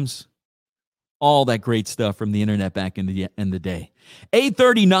rooms, all that great stuff from the internet back in the day.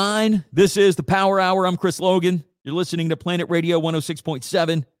 8:39, this is the Power Hour. I'm Chris Logan. You're listening to Planet Radio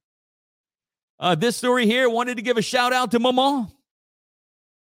 106.7. This story here, wanted to give a shout out to Maw Maw.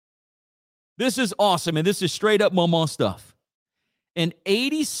 This is awesome, and this is straight up Maw Maw stuff. An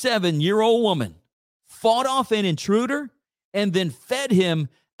 87-year-old woman fought off an intruder and then fed him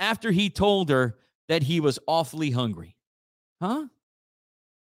after he told her that he was awfully hungry. Huh?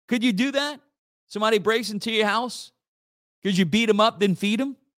 Could you do that? Somebody breaks into your house? Could you beat him up, then feed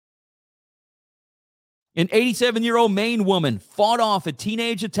him? An 87-year-old Maine woman fought off a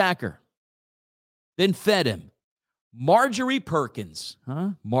teenage attacker, then fed him. Marjorie Perkins,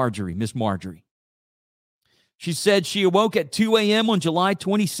 Miss Marjorie. She said she awoke at 2 a.m. on July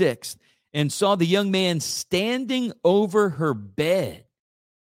 26th and saw the young man standing over her bed.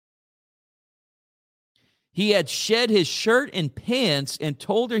 He had shed his shirt and pants and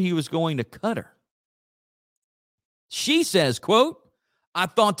told her he was going to cut her. She says, quote, I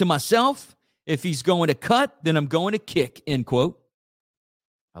thought to myself, if he's going to cut, then I'm going to kick, end quote.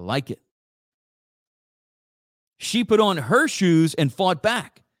 I like it. She put on her shoes and fought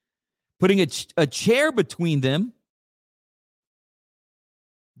back, putting a chair between them.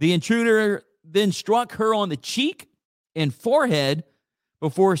 The intruder then struck her on the cheek and forehead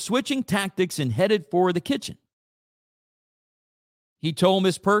before switching tactics and headed for the kitchen. He told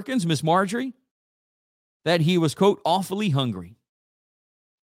Miss Perkins, Miss Marjorie, that he was, quote, awfully hungry.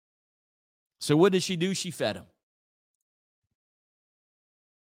 So what did she do? She fed him.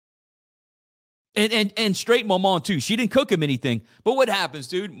 And straight Maw Maw, too. She didn't cook him anything. But what happens,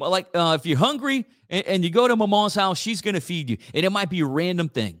 dude? Like, if you're hungry and you go to Maw Maw's house, she's going to feed you. And it might be random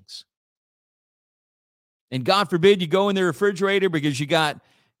things. And God forbid you go in the refrigerator because you got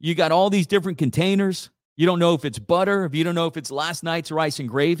all these different containers. You don't know if it's butter, if you don't know if it's last night's rice and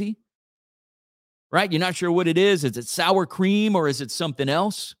gravy. Right? You're not sure what it is. Is it sour cream or is it something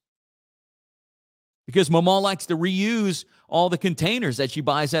else? Because Maw Maw likes to reuse all the containers that she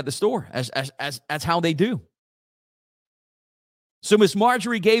buys at the store. That's how they do. So Miss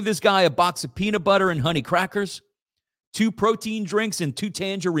Marjorie gave this guy a box of peanut butter and honey crackers, 2 protein drinks, and 2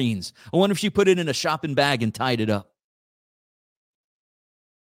 tangerines. I wonder if she put it in a shopping bag and tied it up.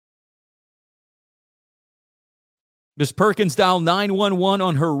 Miss Perkins dialed 911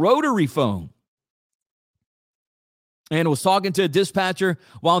 on her rotary phone and was talking to a dispatcher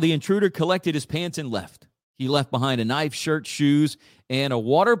while the intruder collected his pants and left. He left behind a knife, shirt, shoes, and a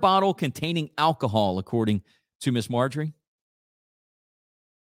water bottle containing alcohol, according to Miss Marjorie.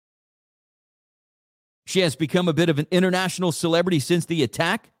 She has become a bit of an international celebrity since the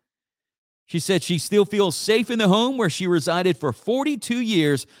attack. She said she still feels safe in the home where she resided for 42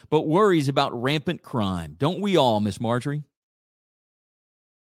 years, but worries about rampant crime. Don't we all, Miss Marjorie?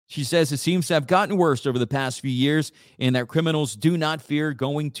 She says it seems to have gotten worse over the past few years and that criminals do not fear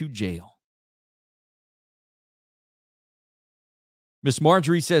going to jail. Miss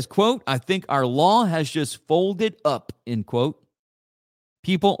Marjorie says, quote, I think our law has just folded up, end quote.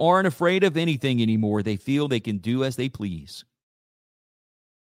 People aren't afraid of anything anymore. They feel they can do as they please.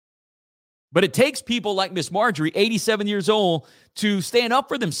 But it takes people like Miss Marjorie, 87 years old, to stand up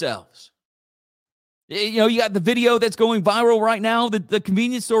for themselves. You know, you got the video that's going viral right now, the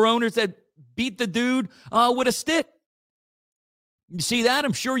convenience store owners that beat the dude with a stick. You see that?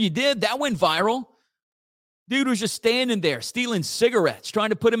 I'm sure you did. That went viral. Dude was just standing there stealing cigarettes, trying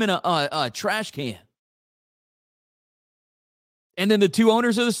to put them in a trash can. And then the 2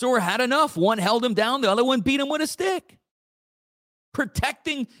 owners of the store had enough. One held him down. The other one beat him with a stick.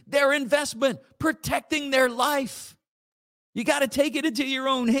 Protecting their investment, protecting their life. You got to take it into your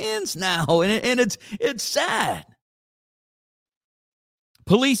own hands now, and it's sad.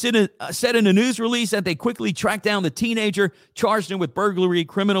 Police said in a news release that they quickly tracked down the teenager, charged him with burglary,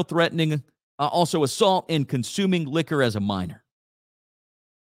 criminal threatening, also assault, and consuming liquor as a minor.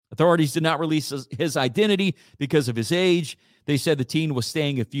 Authorities did not release his identity because of his age. They said the teen was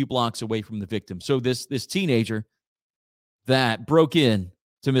staying a few blocks away from the victim. So this teenager that broke in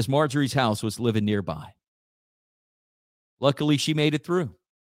to Miss Marjorie's house was living nearby. Luckily, she made it through.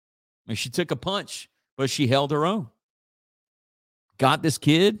 And she took a punch, but she held her own. Got this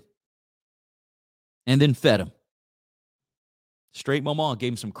kid and then fed him. Straight Maw Maw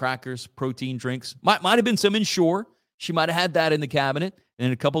gave him some crackers, protein drinks. Might have been some Ensure. She might have had that in the cabinet,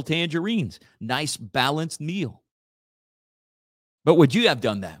 and a couple tangerines. Nice, balanced meal. But would you have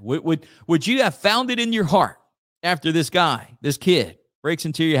done that? Would you have found it in your heart after this kid, breaks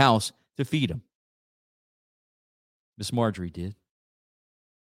into your house to feed him? Miss Marjorie did.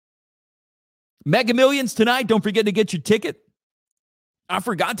 Mega Millions tonight. Don't forget to get your ticket. I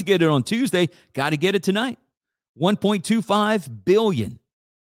forgot to get it on Tuesday. Got to get it tonight. $1.25 billion.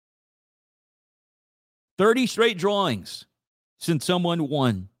 30 straight drawings since someone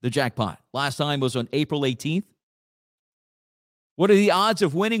won the jackpot. Last time was on April 18th. What are the odds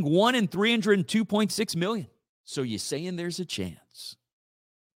of winning? 1 in 302.6 million. So you're saying there's a chance.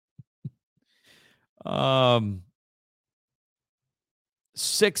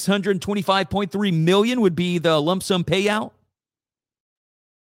 $625.3 million would be the lump sum payout.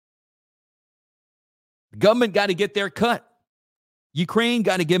 The government got to get their cut. Ukraine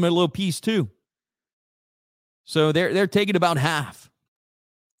got to give them a little piece too. So they're taking about half.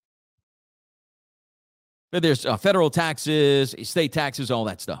 But there's federal taxes, state taxes, all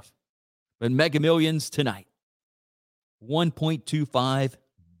that stuff. But Mega Millions tonight. $1.25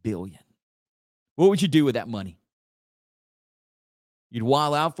 billion. What would you do with that money? You'd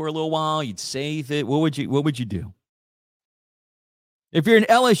while out for a little while. You'd save it. What would you do? If you're an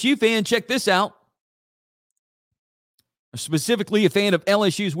LSU fan, check this out. Specifically, a fan of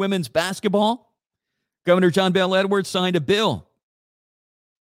LSU's women's basketball, Governor John Bel Edwards signed a bill.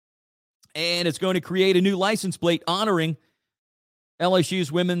 And it's going to create a new license plate honoring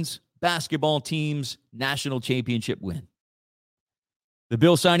LSU's women's basketball team's national championship win. The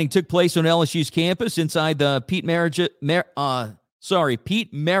bill signing took place on LSU's campus inside the Pete Maravich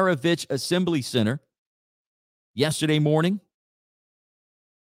Assembly Center yesterday morning.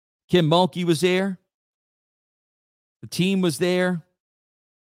 Kim Mulkey was there. The team was there.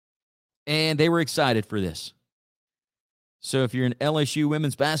 And they were excited for this. So if you're an LSU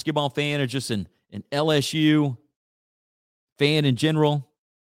women's basketball fan or just an LSU fan in general,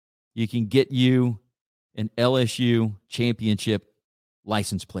 you can get you an LSU championship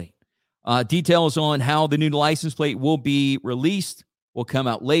license plate. Details on how the new license plate will be released will come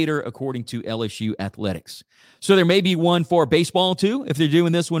out later, according to LSU Athletics. So there may be one for baseball, too. If they're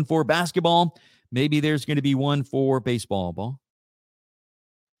doing this one for basketball, maybe there's going to be one for baseball ball.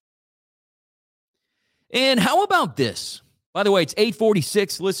 And how about this? By the way, it's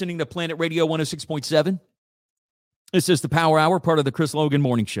 8:46, listening to Planet Radio 106.7. This is the Power Hour, part of the Chris Logan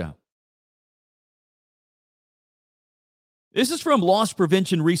Morning Show. This is from Loss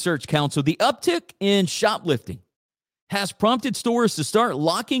Prevention Research Council. The uptick in shoplifting has prompted stores to start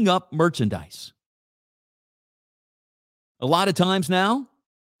locking up merchandise. A lot of times now,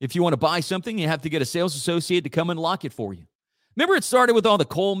 if you want to buy something, you have to get a sales associate to come and lock it for you. Remember it started with all the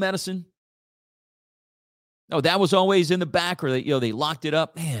cold medicine? Oh, that was always in the back, or they locked it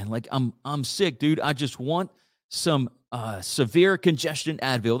up. Man, like I'm sick, dude. I just want some severe congestion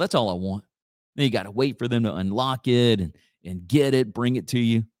Advil. That's all I want. Then you got to wait for them to unlock it and get it, bring it to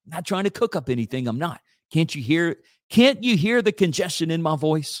you. I'm not trying to cook up anything. I'm not. Can't you hear the congestion in my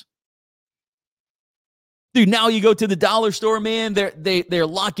voice? Dude, now you go to the dollar store, man, they're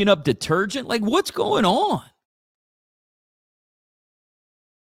locking up detergent. Like, what's going on?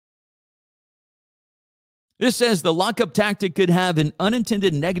 This says the lockup tactic could have an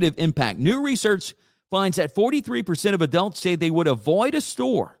unintended negative impact. New research finds that 43% of adults say they would avoid a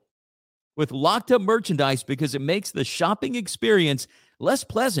store with locked up merchandise because it makes the shopping experience less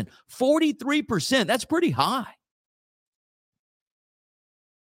pleasant. 43%, that's pretty high.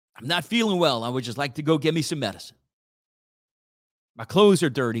 I'm not feeling well. I would just like to go get me some medicine. My clothes are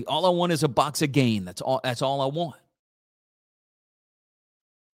dirty. All I want is a box of Gain. That's all I want.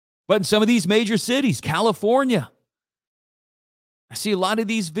 But in some of these major cities, California, I see a lot of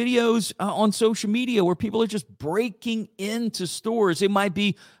these videos on social media where people are just breaking into stores. It might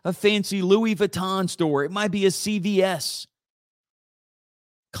be a fancy Louis Vuitton store. It might be a CVS,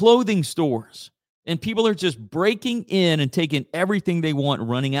 clothing stores. And people are just breaking in and taking everything they want and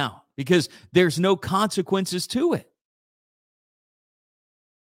running out because there's no consequences to it.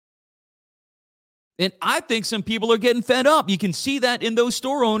 And I think some people are getting fed up. You can see that in those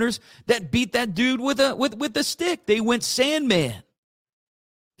store owners that beat that dude with a stick. They went Sandman.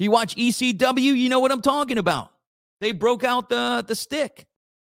 If you watch ECW, you know what I'm talking about. They broke out the stick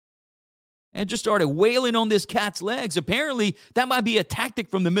and just started wailing on this cat's legs. Apparently, that might be a tactic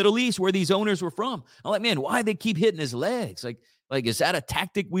from the Middle East where these owners were from. I'm like, man, why they keep hitting his legs? Like, is that a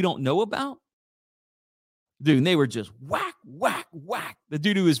tactic we don't know about? Dude, and they were just whack, whack, whack. The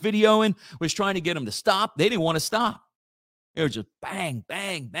dude who was videoing was trying to get him to stop. They didn't want to stop. They were just bang,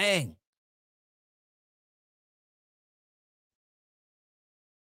 bang, bang.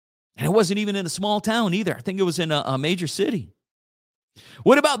 And it wasn't even in a small town either. I think it was in a major city.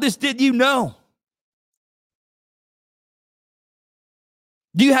 What about this? Did you know?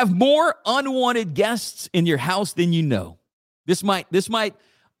 Do you have more unwanted guests in your house than you know? This might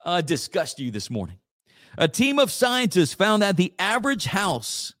disgust you this morning. A team of scientists found that the average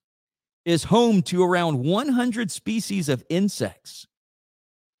house is home to around 100 species of insects.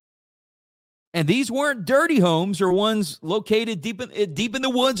 And these weren't dirty homes or ones located deep in the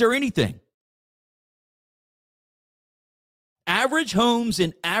woods or anything. Average homes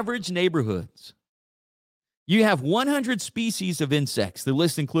in average neighborhoods. You have 100 species of insects. The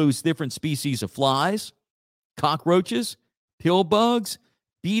list includes different species of flies, cockroaches, pill bugs,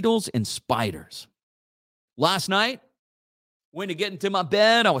 beetles, and spiders. Last night, went to get into my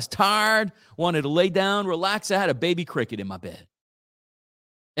bed. I was tired, wanted to lay down, relax. I had a baby cricket in my bed.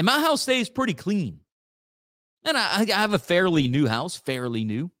 And my house stays pretty clean. And I have a fairly new house, fairly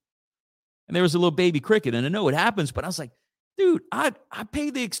new. And there was a little baby cricket, and I know it happens, but I was like, dude, I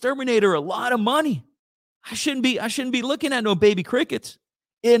paid the exterminator a lot of money. I shouldn't be looking at no baby crickets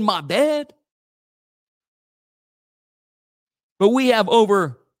in my bed. But we have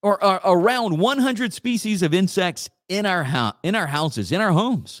around 100 species of insects in our houses, in our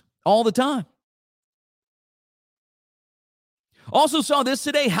homes, all the time. Also saw this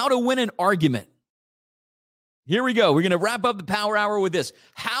today, how to win an argument. Here we go. We're going to wrap up the Power Hour with this.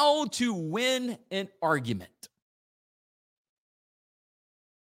 How to win an argument.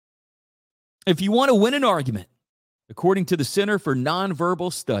 If you want to win an argument, according to the Center for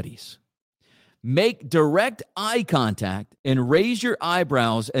Nonverbal Studies, make direct eye contact and raise your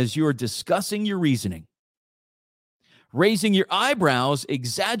eyebrows as you're discussing your reasoning. Raising your eyebrows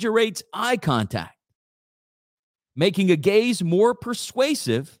exaggerates eye contact, making a gaze more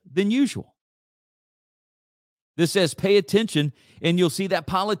persuasive than usual. This says pay attention, and you'll see that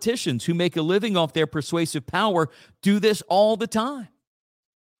politicians who make a living off their persuasive power do this all the time.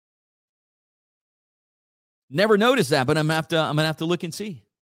 Never noticed that, but I'm gonna have to look and see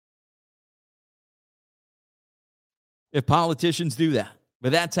if politicians do that.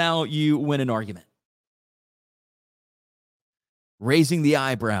 But that's how you win an argument. Raising the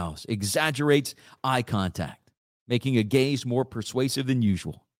eyebrows exaggerates eye contact, making a gaze more persuasive than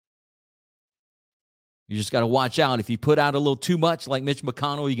usual. You just got to watch out. If you put out a little too much, like Mitch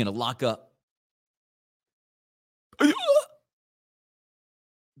McConnell, you're going to lock up.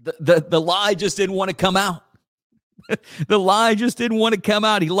 The lie just didn't want to come out. The lie just didn't want to come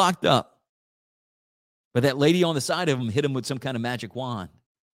out. He locked up. But that lady on the side of him hit him with some kind of magic wand.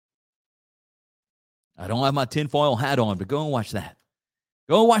 I don't have my tinfoil hat on, but go and watch that.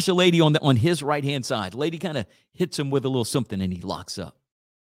 Go and watch the lady on his right-hand side. The lady kind of hits him with a little something, and he locks up.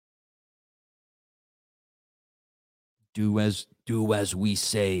 Do as we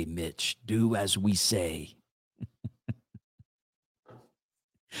say, Mitch. Do as we say.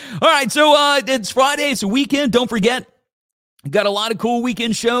 All right, so it's Friday. It's a weekend. Don't forget, got a lot of cool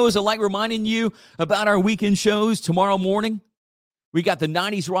weekend shows. I like reminding you about our weekend shows tomorrow morning. We got the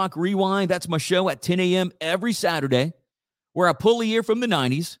 90s Rock Rewind. That's my show at 10 a.m. every Saturday, where I pull a year from the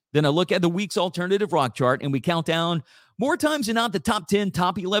 90s. Then I look at the week's alternative rock chart, and we count down more times than not the top 10,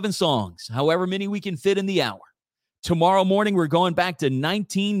 top 11 songs, however many we can fit in the hour. Tomorrow morning, we're going back to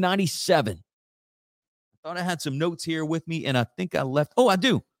 1997. I thought I had some notes here with me, and I think I left. Oh, I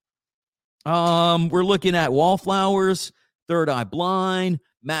do. We're looking at Wallflowers, Third Eye Blind,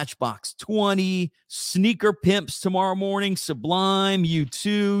 Matchbox 20, Sneaker Pimps tomorrow morning, Sublime,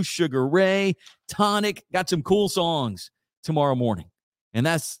 U2, Sugar Ray, Tonic. Got some cool songs tomorrow morning. And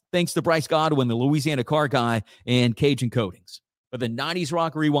that's thanks to Bryce Godwin, the Louisiana car guy, and Cajun Coatings. But the 90s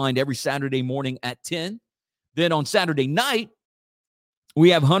Rock Rewind every Saturday morning at 10. Then on Saturday night, we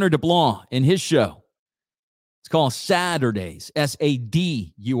have Hunter DeBlanc and his show. It's called Saturdays,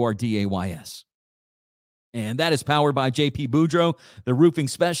 Sadurdays. And that is powered by JP Boudreau, the roofing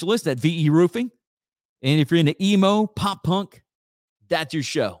specialist at VE Roofing. And if you're into emo, pop punk, that's your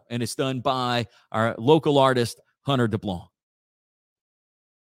show. And it's done by our local artist, Hunter DeBlanc.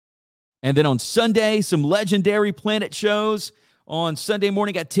 And then on Sunday, some legendary Planet shows. On Sunday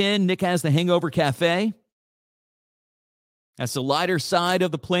morning at 10, Nick has the Hangover Cafe. That's the lighter side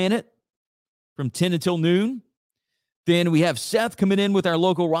of the Planet from 10 until noon. Then we have Seth coming in with our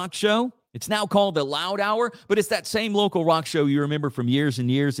local rock show. It's now called the Loud Hour, but it's that same local rock show you remember from years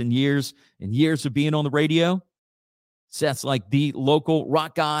and years and years and years of being on the radio. Seth's like the local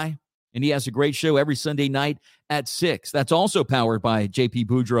rock guy, and he has a great show every Sunday night at 6. That's also powered by JP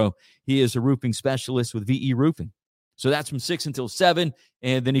Boudreau. He is a roofing specialist with VE Roofing. So that's from 6 until 7.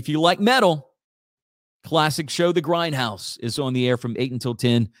 And then if you like metal, classic show The Grindhouse is on the air from 8 until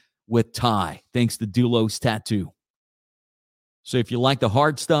 10 with Ty, thanks to Dulos Tattoo. So if you like the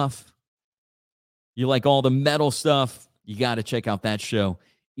hard stuff, you like all the metal stuff, you got to check out that show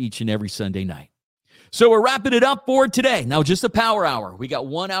each and every Sunday night. So we're wrapping it up for today. Now, just a power hour. We got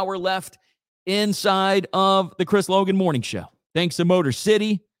 1 hour left inside of the Chris Logan Morning Show. Thanks to Motor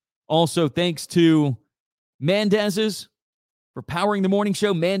City. Also, thanks to Mendez's for powering the morning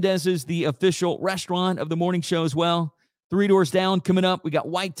show. Mendez is the official restaurant of the morning show as well. 3 Doors Down coming up. We got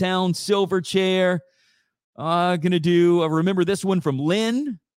Whitetown, Silverchair. Going to do, remember this one from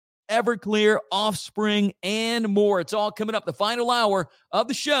Lynn, Everclear, Offspring, and more. It's all coming up the final hour of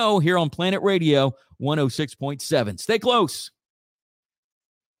the show here on Planet Radio 106.7. Stay close.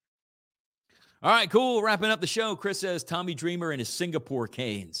 All right, cool. Wrapping up the show. Chris says Tommy Dreamer and his Singapore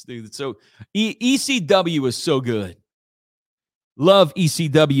Canes. Dude, so ECW is so good. Love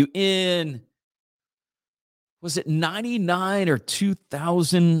ECW in, was it 99 or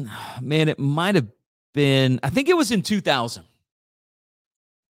 2000? Man, it might have been, I think it was in 2000.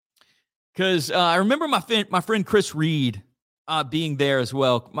 Because I remember my friend Chris Reed being there as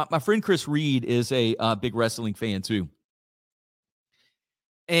well. My friend Chris Reed is a big wrestling fan too.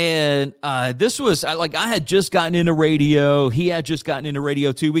 And this was, I had just gotten into radio. He had just gotten into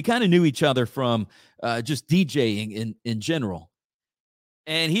radio too. We kind of knew each other from just DJing in general.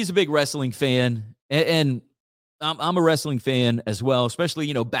 And he's a big wrestling fan. And I'm a wrestling fan as well,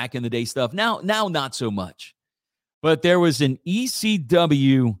 especially, back in the day stuff. Now not so much. But there was an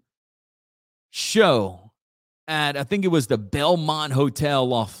ECW show at, I think it was the Belmont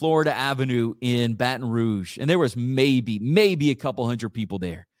Hotel off Florida Avenue in Baton Rouge. And there was maybe a couple hundred people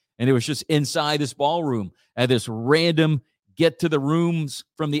there. And it was just inside this ballroom at this random get to the rooms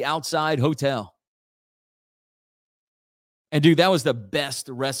from the outside hotel. And dude, that was the best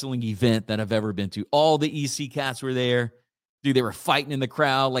wrestling event that I've ever been to. All the EC cats were there. Dude, they were fighting in the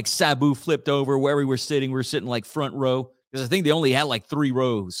crowd. Like Sabu flipped over where we were sitting. We were sitting like front row because I think they only had like 3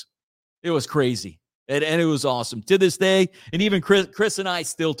 rows. It was crazy. And it was awesome. To this day, and even Chris and I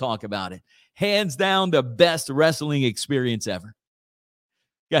still talk about it. Hands down, the best wrestling experience ever.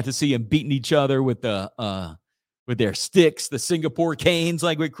 Got to see them beating each other with their sticks, the Singapore Canes,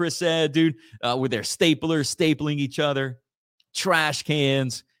 like what Chris said, dude, with their staplers, stapling each other, trash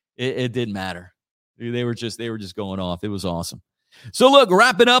cans. It didn't matter. Dude, they were just going off. It was awesome. So look,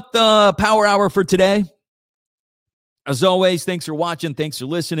 wrapping up the power hour for today. As always, thanks for watching. Thanks for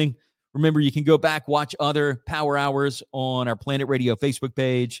listening. Remember, you can go back, watch other Power Hours on our Planet Radio Facebook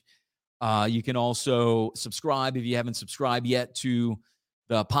page. You can also subscribe if you haven't subscribed yet to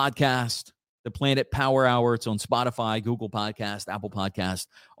the podcast, the Planet Power Hour. It's on Spotify, Google Podcast, Apple Podcast,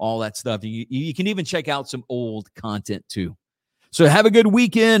 all that stuff. You can even check out some old content too. So have a good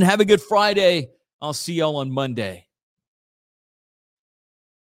weekend. Have a good Friday. I'll see y'all on Monday.